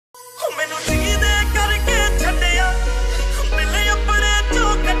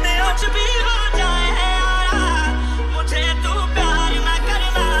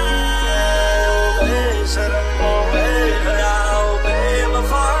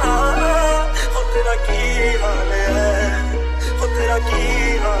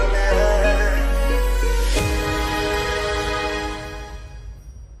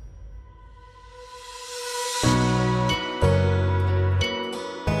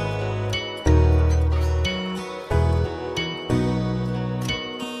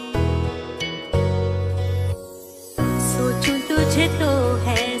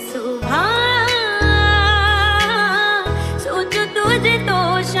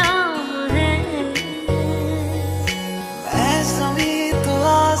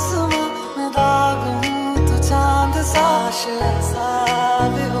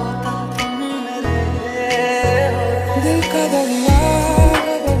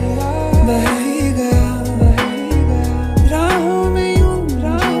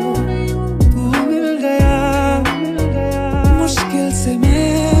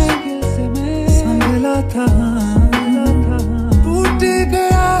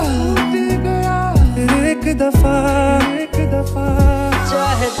दफा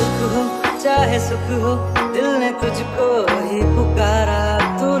चाहे दुख हो चाहे सुख हो, दिल ने तुझको ही पुकारा।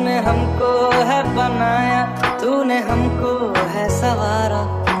 तूने हमको है बनाया, तूने हमको है सवारा।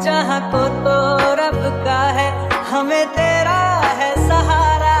 जहाँ को तो रब का है, हमें तेरा है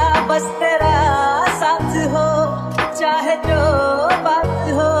सहारा। बस तेरा साथ हो, चाहे जो बात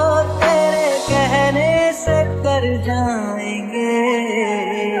हो, तेरे कहने से कर जाएंगे।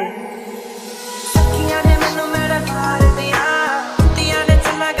 सखियां ने मैनू मेरे प्यार दिया, दिया ने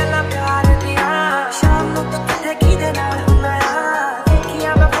चला गला प्यार दिया। शाम को तो किथे किदे नाल हुंदा यार,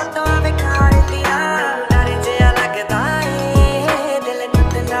 देखिया मैं फोटो बेकार दिया। डर जिहा लगदा ए, दिल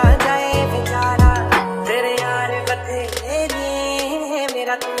टुट ना जाए बेचारा। तेरे यार बथेरे ने,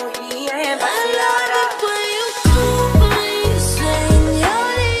 मेरा तू ही है बस यारा।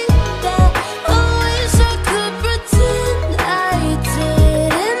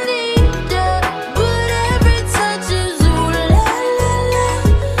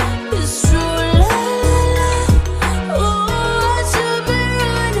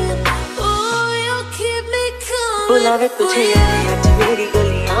 बुलावे तुझे आज मेरी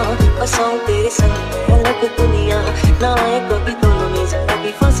गलियां, बसाऊं तेरे संग में अलग दुनिया। ना आए कभी दोनों में जरा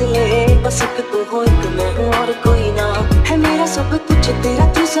भी फासले, बस एक तू हो एक मैं हूँ और कोई ना। है मेरा सब कुछ तेरा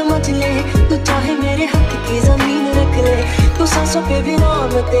तू समझ ले, तू चाहे मेरे हक की जमीन रख ले। तू सांसों पे भी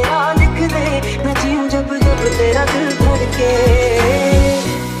नाम तेरा लिख दे, मैं जीऊं जब जब तेरा दिल धड़के।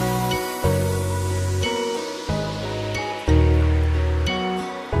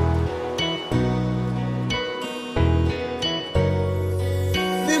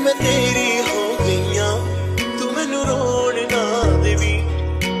 मैं तेरी हो गईया, तू मैनू रोण ना देवी।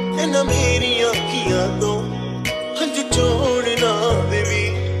 इन्हां मेरी अखियां तो हंझू छोड़ ना देवी।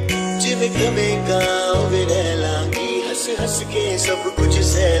 जिवें कवेगा उवें रह लांगी, हंस हंस के सब कुछ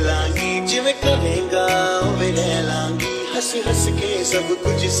सह लांगी। जिवें कवेगा उवें रह लांगी, हंस हंस के सब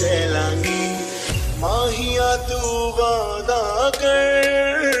कुछ सह लांगी। माहिया तू वादा कर,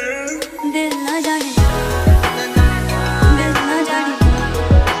 दिल ना जाने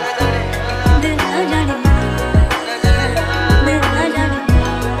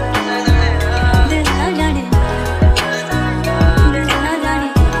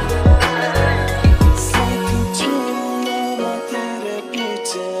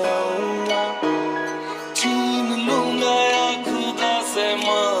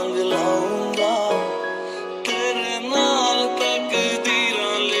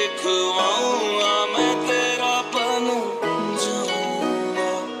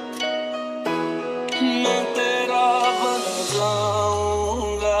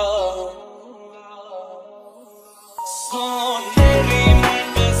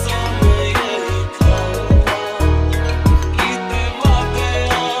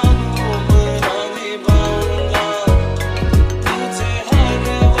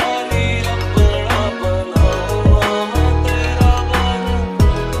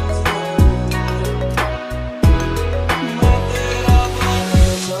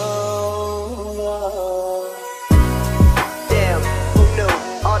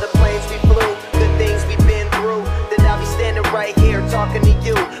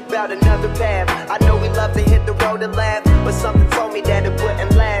another path. I know we love to hit the road and laugh, but something told me that it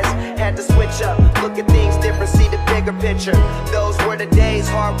wouldn't last. Had to switch up, look at things different, see the bigger picture. Those were the days,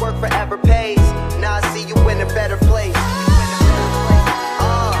 hard work forever pays. Now I see you in a better place.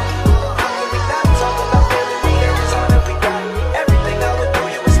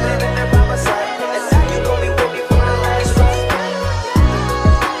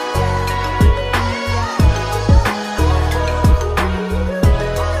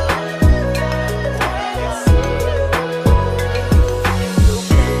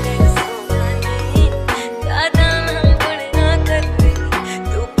 Kadang-kadang aku nak kata,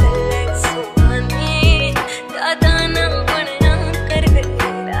 tu pelak semua.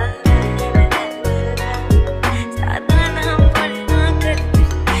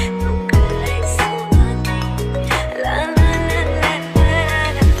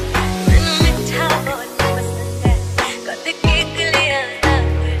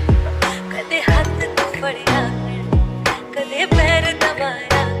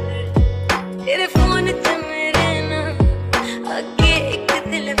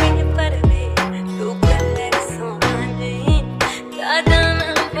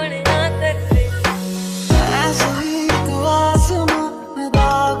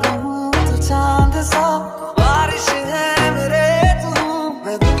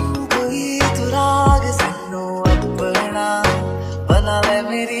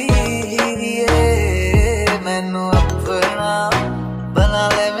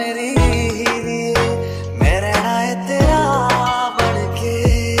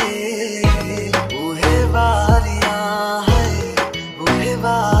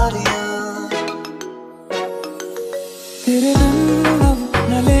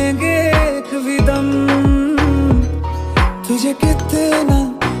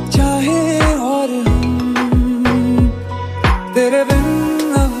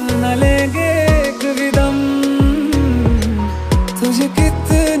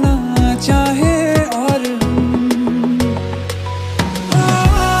 ना